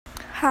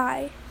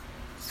Hi.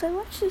 So I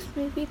watched this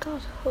movie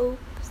called Hope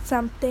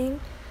something,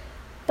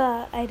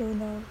 but I don't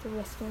know the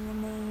rest of the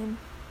name.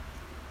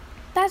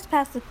 That's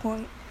past the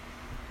point.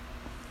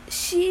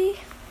 She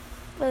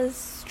was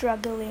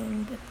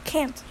struggling with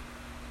cancer.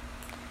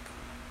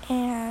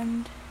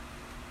 And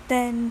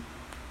then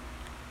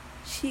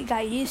she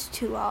got used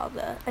to all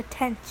the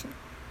attention.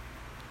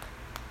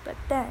 But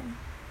then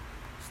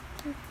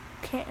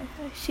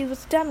she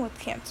was done with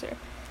cancer.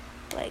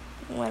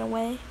 Went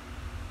away.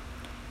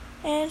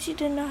 And she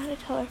didn't know how to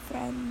tell her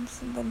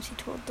friends, and then she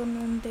told them,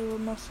 and they were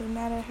mostly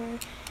mad at her.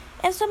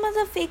 And some of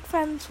the fake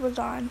friends were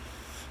gone,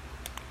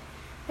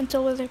 and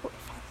so were their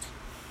boyfriends.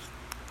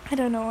 I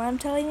don't know why I'm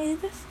telling you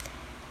this,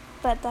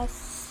 but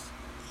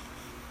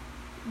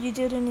you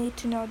didn't need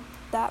to know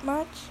that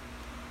much.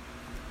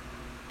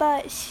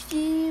 But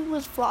she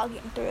was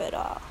vlogging through it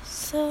all,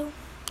 so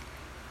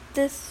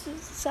this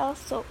is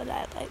also what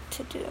I like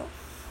to do.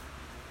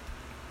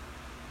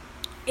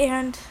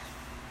 And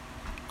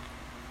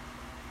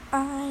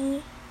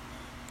I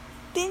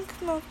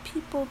think most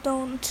people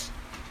don't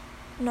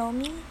know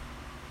me.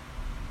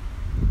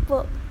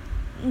 Well,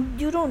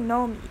 you don't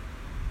know me,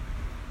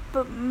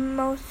 but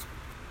no.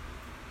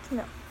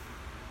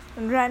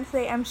 I'm trying to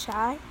say I'm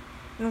shy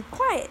and I'm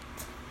quiet.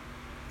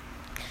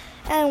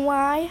 And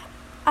why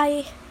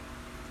I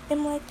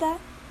am like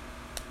that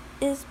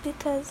is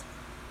because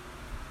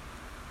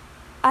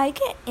I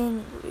get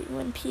angry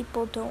when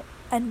people don't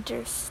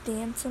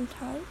understand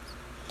sometimes,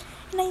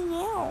 and I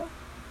yell.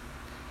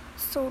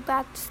 So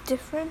that's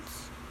different.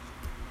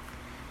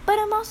 But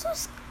I'm also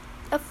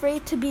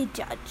afraid to be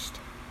judged.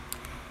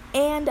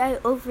 And I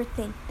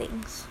overthink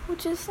things,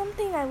 which is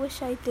something I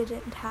wish I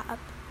didn't have.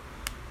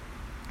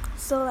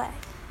 So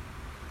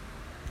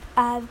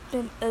I've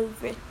been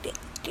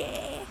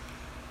overthinking.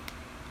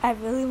 I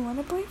really want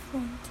a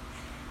boyfriend.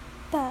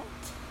 But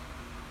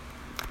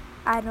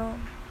I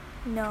don't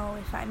know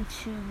if I'm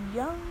too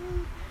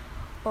young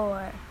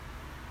or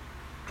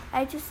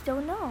I just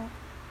don't know.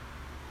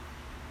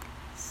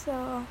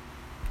 So,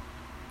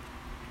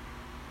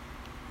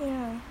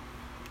 yeah,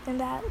 and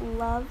that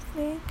love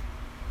thing,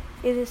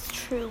 it is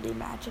truly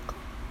magical.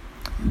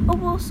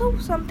 Also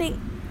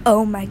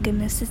oh my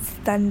goodness, it's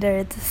thunder,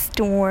 it's a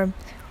storm.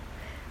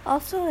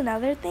 Also,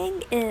 another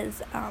thing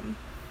is,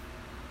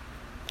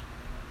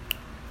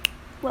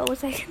 what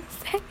was I gonna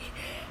say?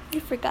 I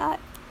forgot.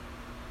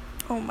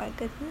 Oh my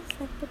goodness,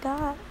 I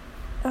forgot.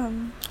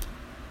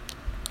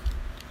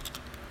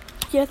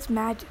 Yeah, it's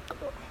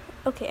magical.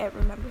 Okay, I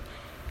remember.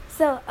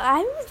 So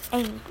I was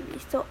angry.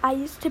 So I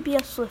used to be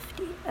a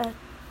Swiftie, a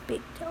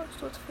big Taylor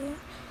Swift fan.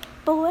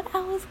 But what I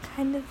was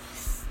kind of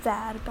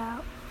sad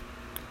about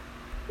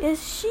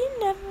is she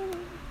never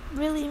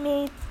really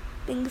made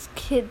things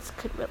kids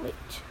could relate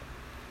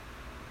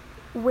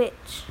to,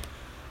 which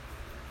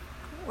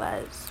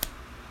was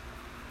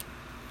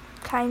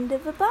kind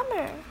of a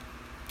bummer.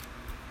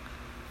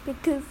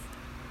 Because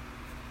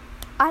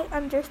I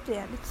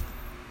understand it's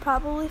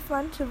probably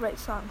fun to write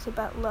songs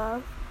about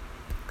love,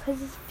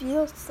 because it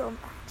feels so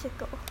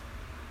magical.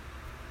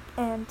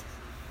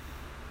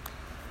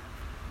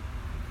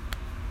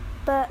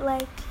 But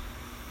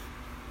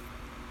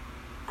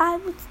I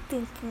was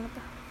thinking about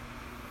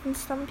it, and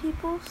some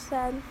people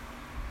said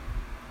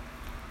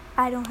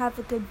I don't have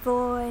a good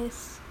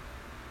voice.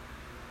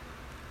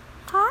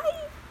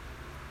 I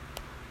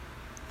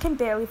can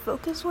barely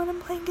focus when I'm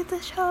playing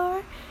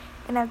guitar,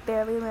 and I've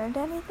barely learned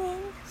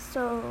anything,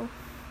 so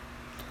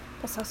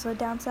that's also a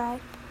downside.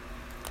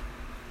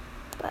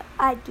 But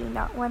I do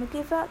not want to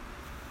give up,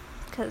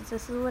 because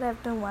this is what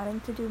I've been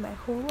wanting to do my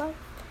whole life.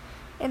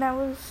 And I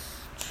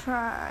was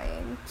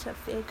trying to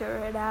figure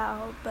it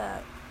out,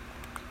 but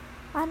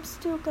I'm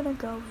still going to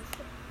go with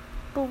it.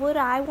 But what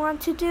I want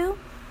to do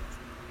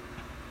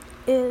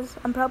is,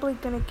 I'm probably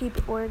going to keep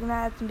it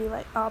organized and be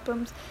like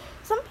albums.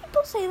 Some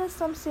people say that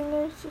some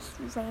singers just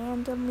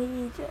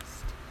randomly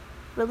just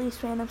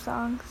release random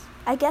songs.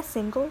 I guess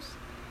singles.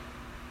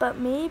 But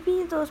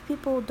maybe those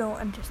people don't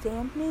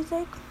understand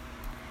music.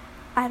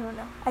 I don't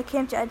know. I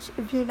can't judge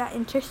if you're not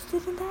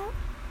interested in that.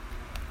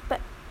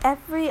 But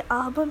every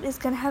album is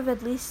going to have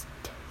at least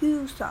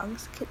 2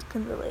 songs kids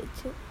can relate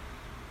to.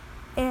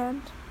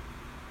 And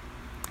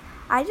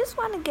I just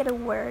want to get a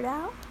word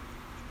out.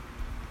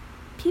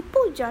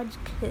 People judge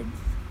kids.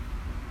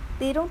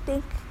 They don't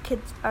think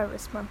kids are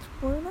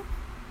responsible enough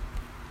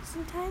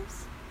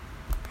sometimes.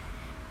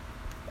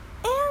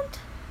 And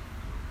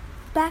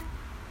back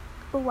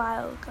a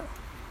while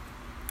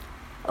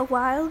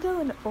ago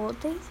in the old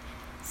days,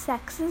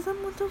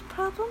 sexism was a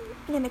problem,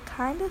 and it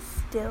kind of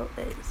still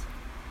is.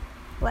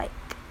 A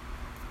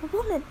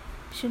woman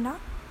should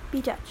not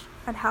be judged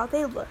on how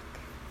they look.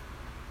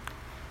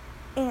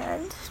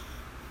 And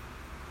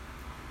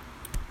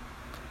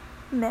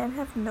men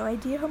have no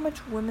idea how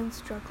much women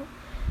struggle,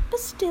 but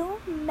still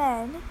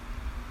men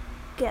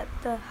get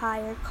the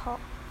higher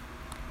call.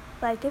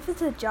 If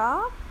it's a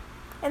job,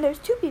 and there's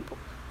 2 people,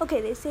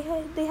 okay, they say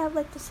they have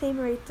the same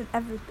rates and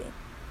everything,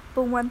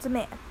 but one's a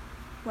man,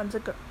 one's a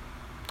girl.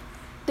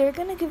 They're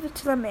gonna give it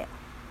to the male.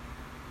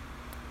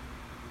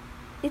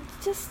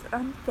 it's just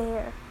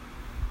unfair.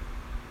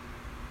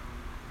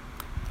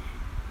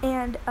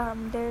 And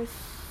there's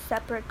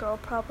separate girl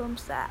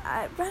problems that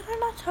I'd rather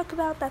not talk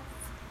about. That's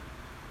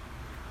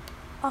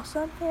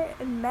also unfair.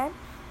 And men,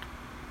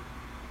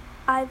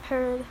 I've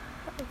heard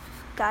of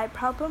guy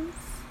problems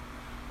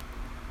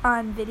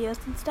on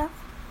videos and stuff,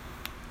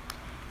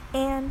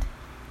 and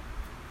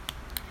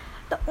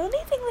the only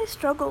thing they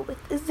struggle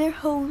with is their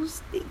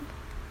hosting.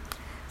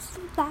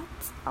 So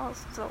that's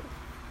also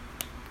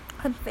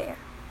unfair.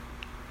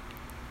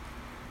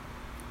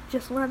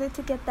 Just wanted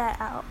to get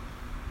that out.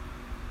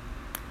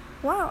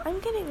 Wow, I'm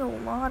getting a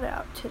lot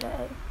out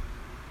today.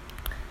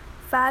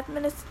 5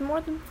 minutes more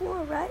than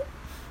 4, right?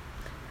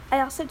 I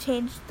also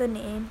changed the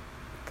name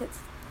because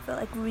I felt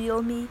like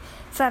real me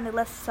sounded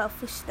less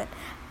selfish than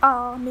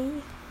all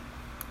me.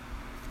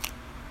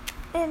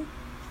 And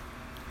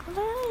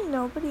literally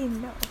nobody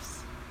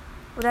knows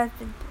what I've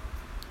been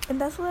through.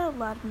 And that's what a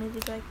lot of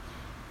movies, like,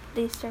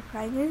 they start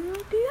crying and they're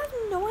like, you have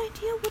no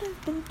idea what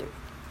I've been through.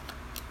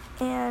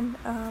 And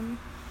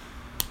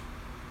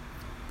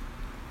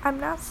I'm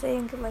not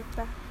saying it like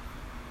that,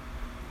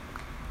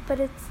 but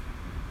it's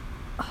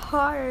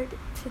hard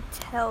to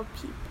tell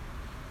people.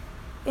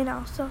 And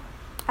also,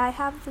 I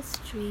have this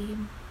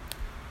dream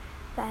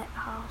that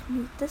I'll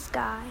meet this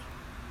guy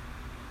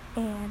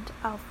and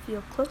I'll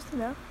feel close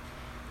enough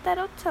that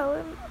I'll tell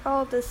him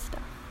all this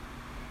stuff.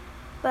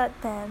 But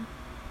then,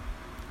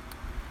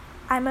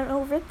 I'm an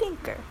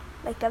overthinker,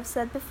 like I've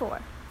said before.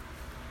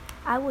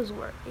 I was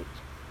worried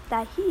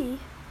that he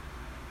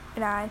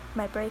and I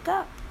might break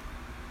up,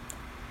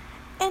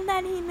 and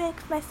that he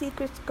makes my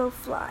secrets go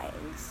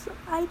flying. So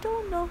I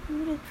don't know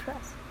who to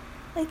trust.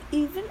 Like,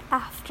 even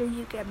after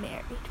you get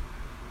married,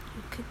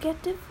 you could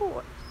get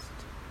divorced.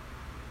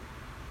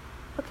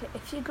 Okay,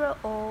 if you grow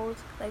old,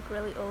 like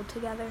really old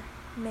together,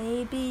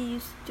 maybe you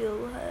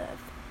still have.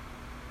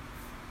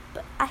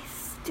 But I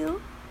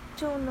still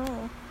don't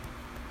know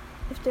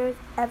if there's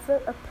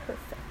ever a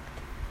perfect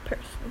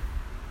person.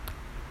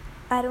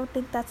 I don't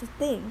think that's a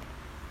thing.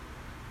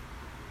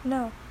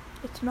 No,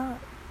 it's not.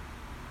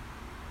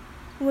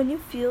 When you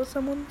feel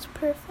someone's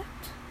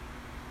perfect,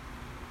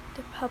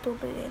 they're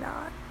probably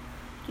not.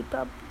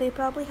 They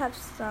probably have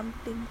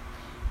something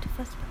to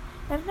fuss about.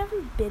 I've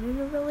never been in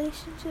a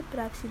relationship, but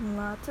I've seen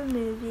lots of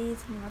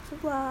movies and lots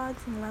of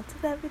vlogs and lots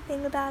of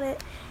everything about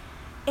it.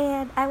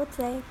 And I would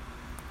say,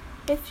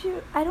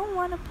 I don't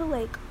want to put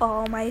like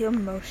all my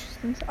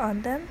emotions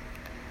on them,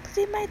 because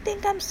they might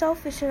think I'm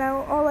selfish and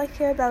all I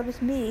care about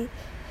is me.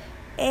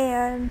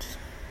 But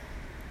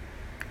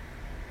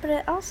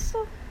I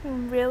also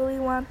really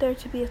want there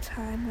to be a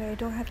time where I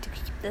don't have to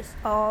keep this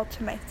all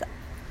to myself.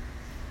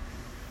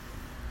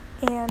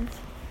 And,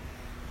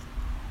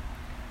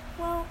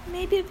 well,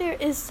 maybe there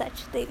is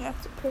such thing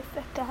as a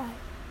perfect guy,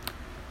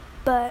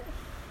 but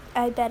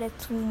I bet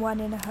it's 1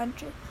 in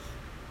 100.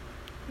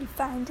 You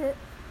find it.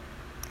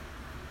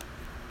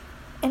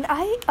 And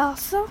I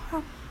also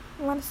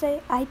want to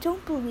say, I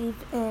don't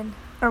believe in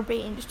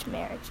arranged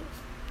marriages.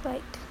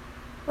 Like,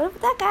 what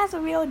if that guy's a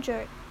real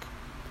jerk?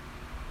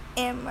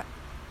 And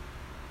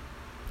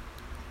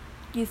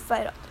you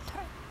fight all the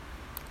time.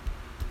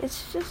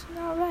 It's just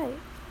not right.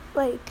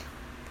 Like,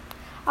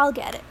 I'll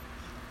get it.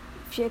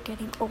 If you're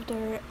getting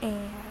older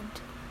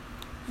and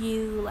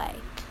you,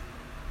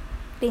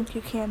 think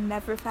you can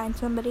never find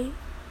somebody,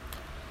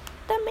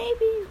 then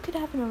maybe you could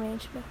have an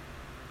arrangement.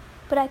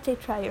 But I'd say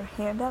try your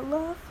hand at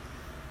love.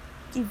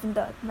 Even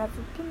though I've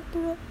never been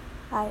through it,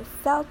 I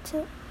felt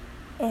it,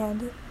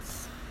 and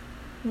it's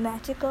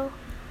magical.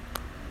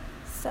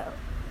 So,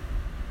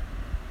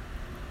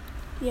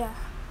 yeah.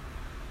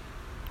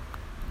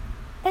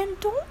 And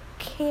don't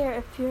care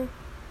if you're...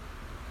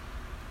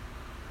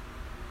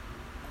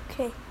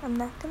 Okay, I'm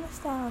not gonna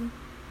sound...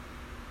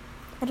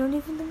 I don't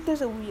even think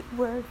there's a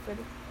word for it.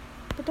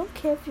 But don't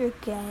care if you're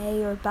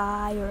gay or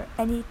bi or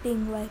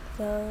anything like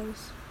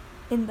those,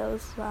 in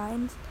those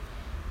lines.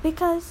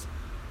 Because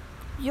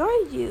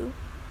you're you,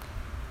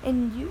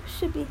 and you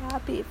should be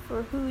happy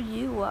for who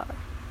you are.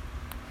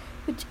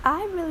 Which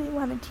I really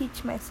want to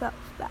teach myself,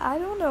 but I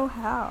don't know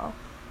how.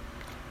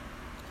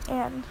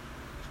 And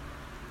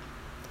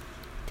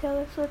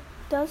Taylor Swift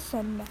does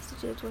send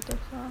messages with her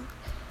songs,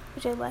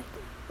 which I like.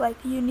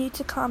 Like, you need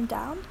to calm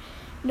down.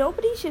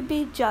 Nobody should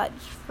be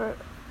judged for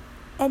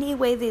any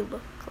way they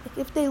look. Like,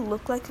 if they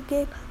look like a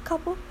gay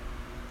couple,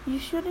 you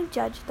shouldn't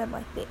judge them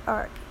like they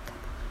are a gay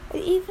couple.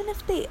 And even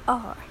if they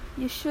are,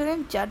 you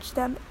shouldn't judge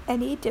them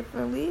any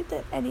differently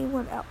than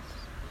anyone else.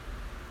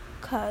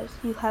 Because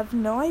you have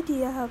no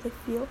idea how they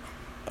feel,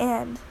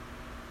 and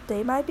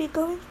they might be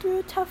going through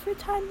a tougher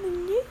time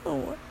than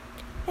you.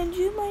 And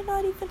you might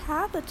not even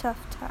have a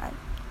tough time.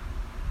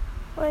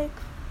 Like,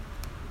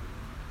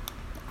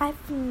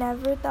 I've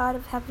never thought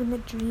of having a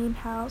dream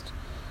house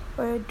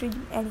or a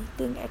dream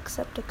anything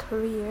except a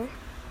career.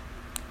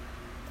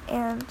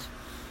 And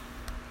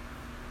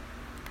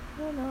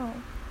I don't know.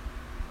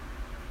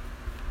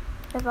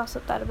 I've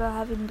also thought about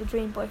having the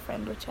dream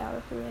boyfriend, which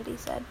I've already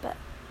said, but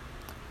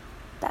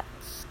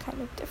that's kind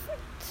of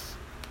different.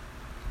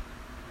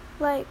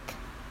 Like,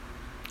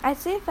 I'd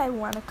say if I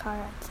want a car,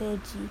 I'd say a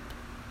Jeep,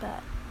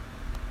 but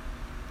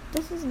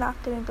this is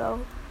not going to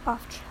go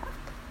off track.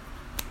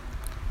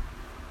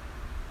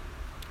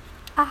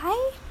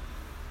 I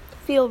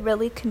feel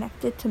really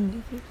connected to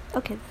movies.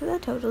 Okay, this is a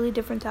totally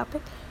different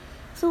topic.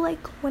 So,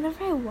 like,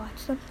 whenever I watch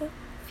something,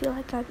 I feel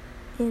like I'm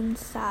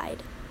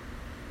inside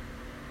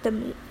the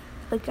movie.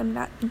 Like, I'm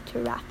not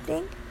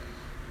interacting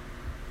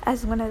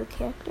as one of the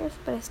characters,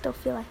 but I still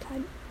feel like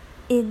I'm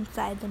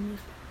inside the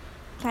movie.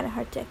 Kind of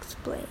hard to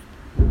explain.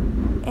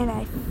 And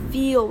I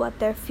feel what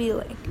they're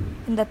feeling,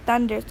 and the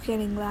thunder's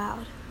getting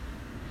loud.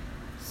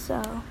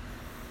 So,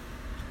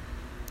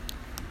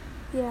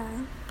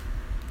 yeah.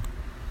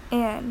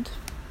 And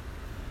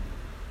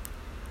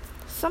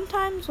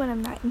sometimes when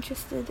I'm not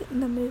interested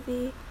in the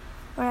movie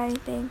or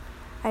anything,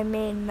 I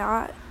may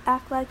not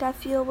act like I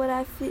feel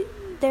what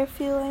they're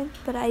feeling,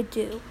 but I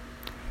do.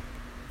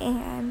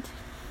 And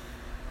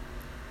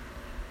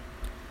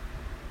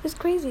it's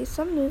crazy.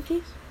 Some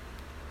movies,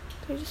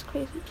 they're just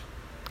crazy.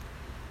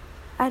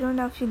 I don't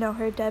know if you know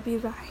her, Debbie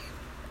Ryan.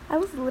 I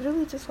was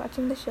literally just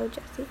watching the show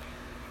Jessie.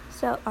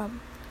 So,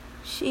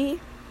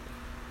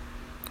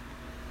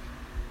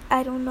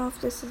 I don't know if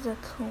this is a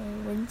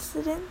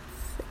coincidence,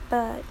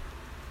 but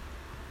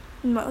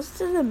most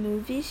of the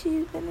movies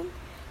she's been in,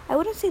 I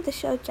wouldn't say the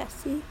show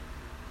Jessie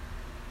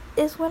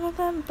is one of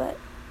them, but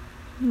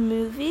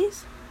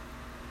movies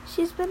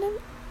she's been in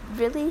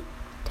really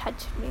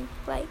touched me.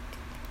 Like,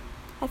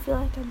 I feel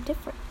like I'm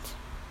different.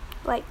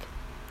 Like,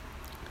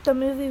 the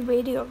movie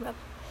Radio Rebel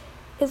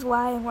is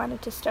why I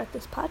wanted to start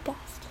this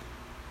podcast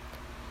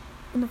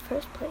in the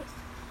first place.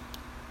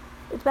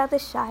 It's about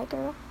this shy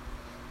girl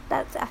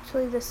that's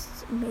actually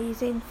this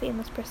amazing,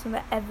 famous person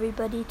that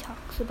everybody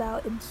talks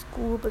about in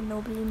school, but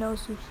nobody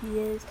knows who she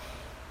is.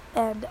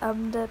 And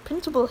the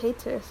principal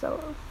hates her,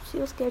 so she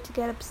was scared to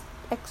get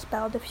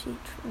expelled if she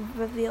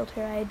revealed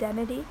her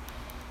identity.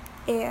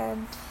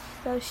 And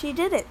so she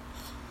did it.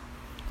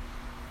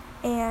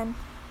 And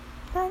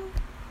then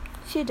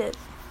she did.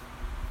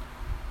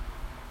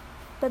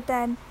 But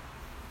then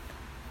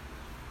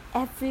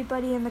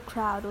everybody in the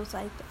crowd was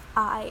like,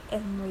 I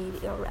am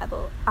Radio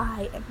Rebel.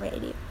 I am Radio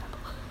Rebel.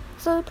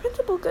 So the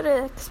principal could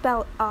have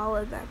expelled all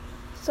of them.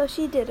 So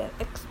she didn't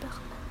expel them.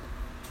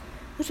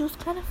 Which was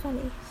kind of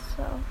funny.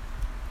 So,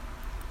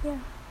 yeah.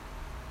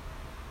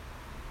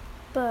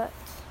 But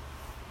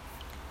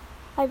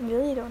I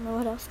really don't know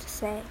what else to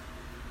say.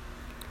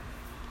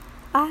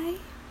 I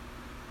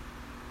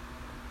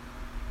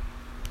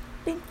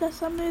think that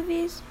some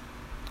movies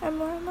are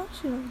more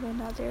emotional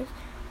than others,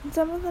 and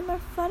some of them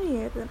are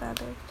funnier than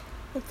others.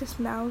 Like this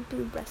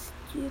Malibu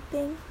Rescue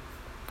thing.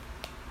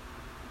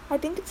 I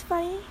think it's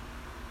funny,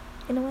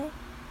 in a way.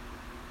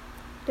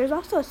 There's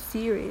also a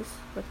series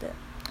with it.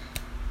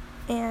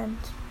 And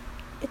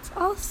it's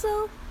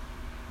also,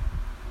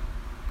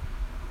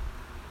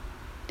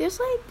 there's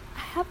like, I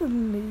have a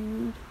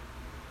mood,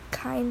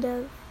 kind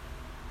of,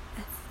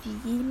 a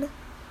theme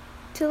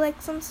to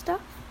like some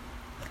stuff.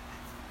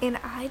 And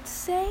I'd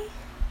say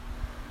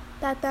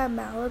that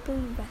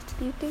Malibu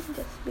Rescue thing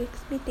just makes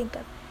me think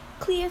of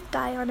clear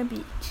sky on a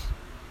beach.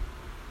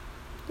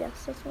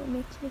 Yes, that's what it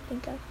makes me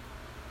think of.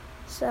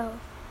 So,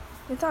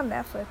 it's on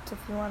Netflix if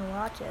you want to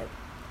watch it.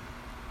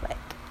 Like,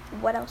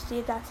 what else do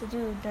you got to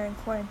do during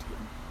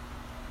quarantine?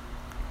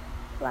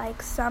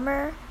 Like,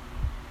 summer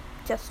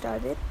just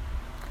started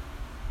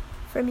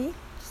for me.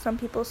 Some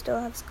people still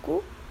have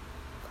school,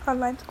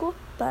 online school,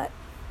 but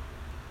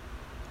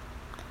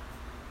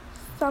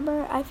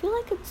summer, I feel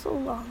like it's so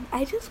long.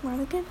 I just want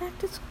to get back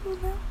to school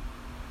now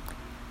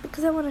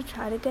because I want to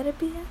try to get a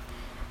BA.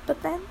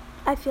 But then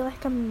I feel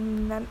like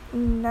none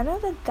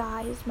of the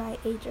guys my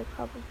age are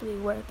probably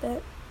worth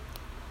it.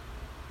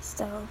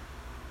 So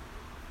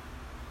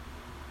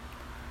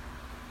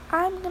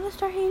I'm gonna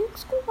start hating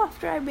school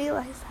after I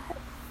realize that.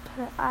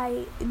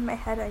 But in my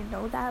head, I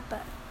know that,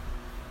 but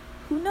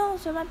who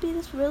knows? There might be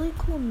this really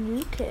cool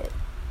new kid.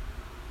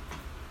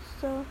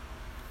 So,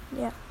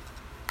 yeah.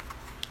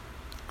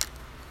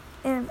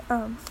 And,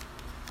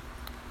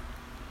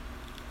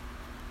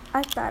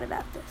 I thought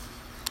about this.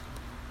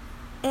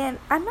 And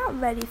I'm not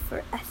ready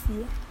for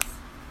SEX.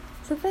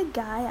 So if a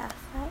guy asks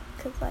that,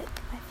 because, like,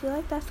 I feel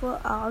like that's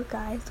what all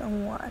guys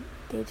want.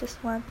 They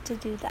just want to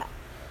do that.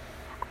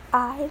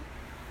 I'm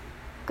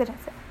gonna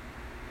say,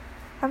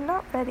 I'm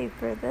not ready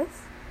for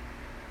this.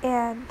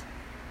 And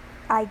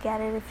I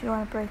get it if you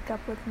want to break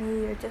up with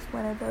me. You're just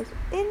one of those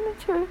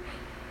immature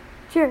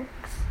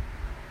jerks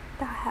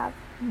that have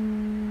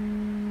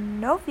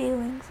no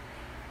feelings.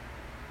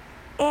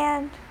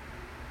 And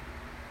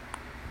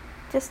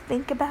just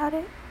think about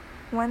it.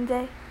 One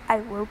day I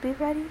will be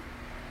ready.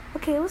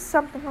 Okay, it was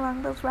something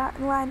along those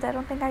lines. I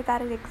don't think I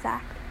got it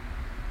exact,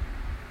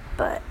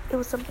 but it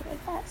was something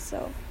like that.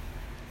 So,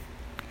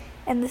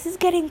 and this is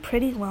getting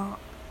pretty long.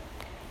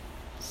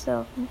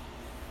 So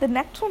the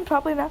next one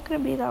probably not going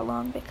to be that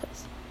long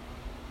because,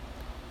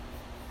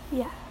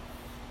 yeah.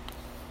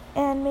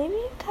 And maybe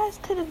you guys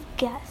could have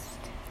guessed.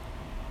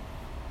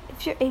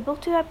 If you're able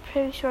to, I'm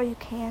pretty sure you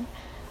can.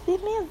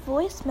 Leave me a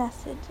voice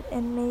message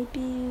and maybe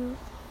you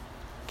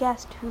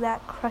guessed who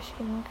that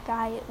crushing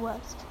guy it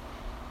was.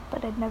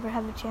 But I'd never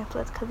have a chance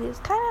with because he was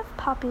kind of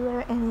popular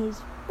and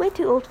he's way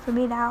too old for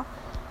me now.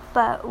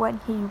 But when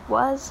he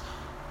was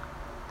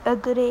a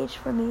good age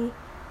for me,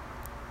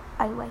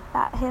 I like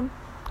that him.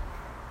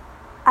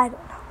 I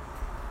don't know.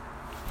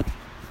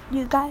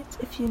 You guys,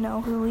 if you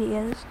know who he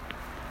is,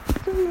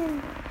 give me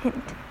a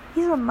hint.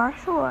 He's a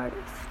martial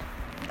artist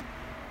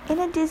in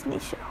a Disney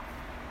show.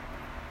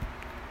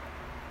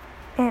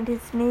 And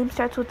his name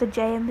starts with a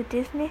J in the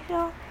Disney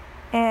show,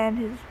 and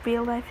his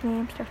real life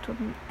name starts with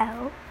an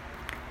L.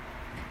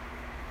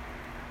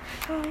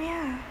 So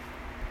yeah.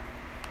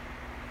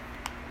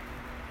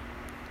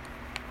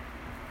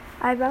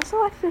 I've also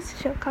watched this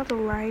show called The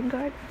Lion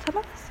Guard. Some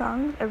of the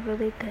songs are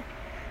really good.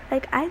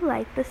 Like, I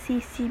like the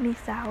CC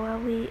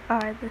Misawa, We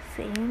Are the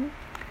Same.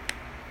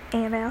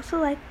 And I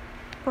also like,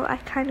 well, I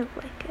kind of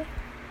like it,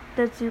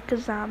 the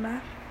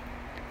Zukazama.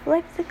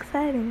 Life's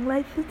exciting,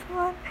 life is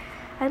long.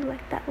 I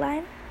like that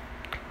line.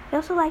 I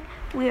also like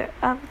We're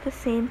of the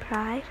Same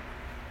Pride.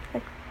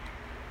 Like,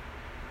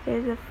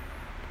 there's a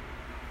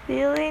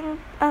feeling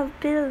of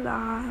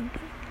belonging,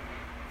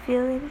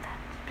 feeling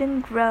that's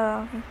been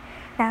growing.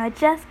 Now I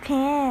just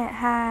can't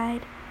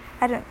hide.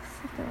 I don't know,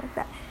 something like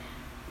that.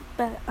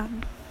 But,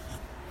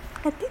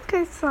 I think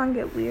our song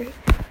get weird.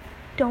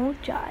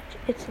 Don't judge,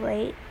 it's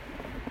late.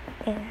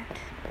 And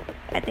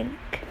I think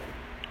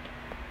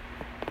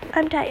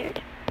I'm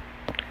tired.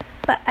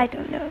 But I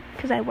don't know,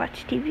 because I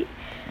watch TV.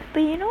 But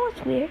you know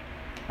what's weird?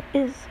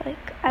 Is,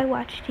 like, I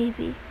watch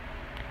TV.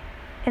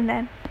 And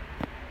then,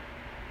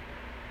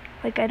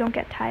 like, I don't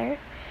get tired.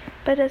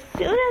 But as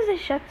soon as it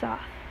shuts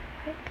off,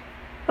 like,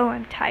 oh,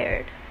 I'm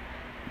tired.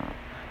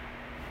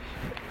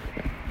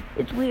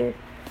 It's weird.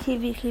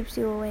 TV keeps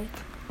you awake.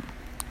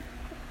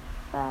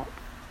 But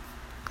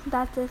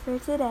that's it for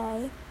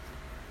today.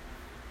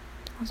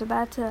 I was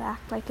about to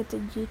act like it's a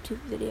YouTube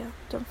video.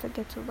 Don't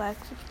forget to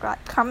like,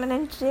 subscribe, comment,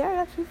 and share,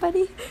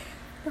 everybody.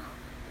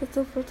 That's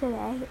it for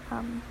today.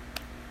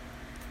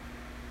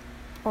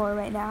 Or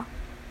right now.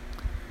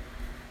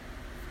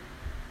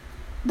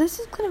 This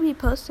is going to be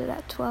posted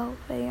at 12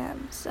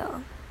 a.m.,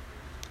 so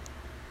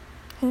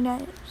who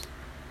knows?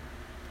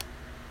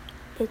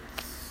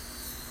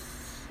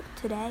 It's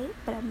today,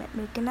 but I might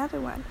make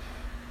another one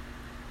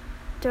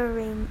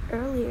during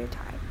earlier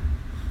time.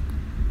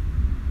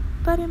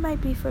 But it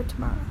might be for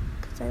tomorrow,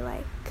 because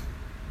I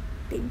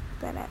think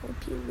that I will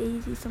be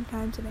lazy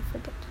sometimes and I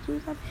forget to do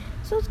them.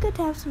 So it's good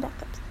to have some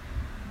backups.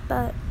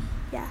 But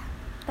yeah,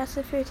 that's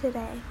it for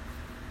today.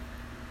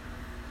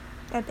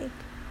 I think.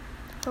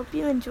 Hope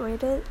you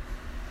enjoyed it.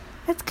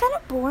 It's kind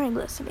of boring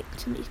listening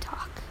to me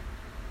talk.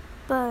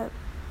 But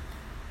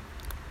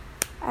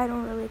I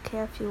don't really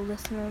care if you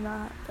listen or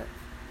not. But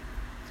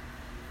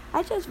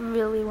I just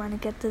really want to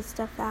get this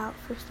stuff out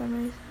for some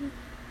reason.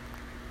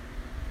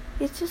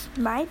 It's just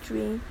my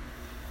dream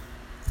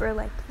for,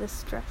 like, the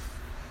stress.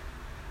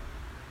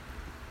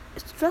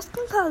 Stress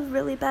can cause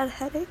really bad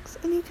headaches,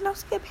 and you can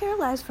also get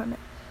paralyzed from it.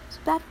 It's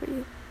bad for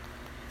you.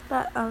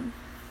 But,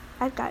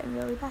 I've gotten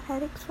really bad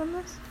headaches from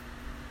this.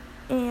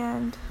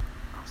 And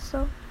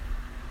also,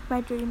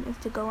 my dream is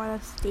to go on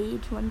a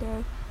stage one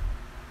day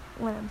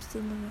when I'm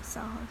singing a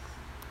song.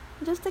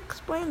 And just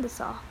explain the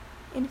song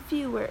in a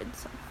few words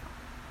somehow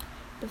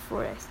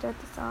before I start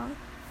the song.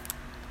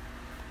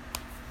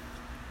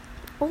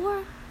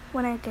 Or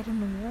when I get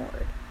an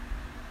award.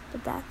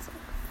 But that's, like,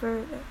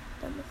 further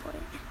than the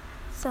point.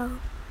 So,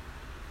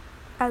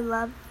 I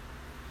love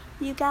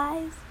you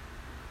guys.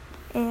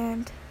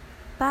 And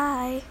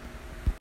bye.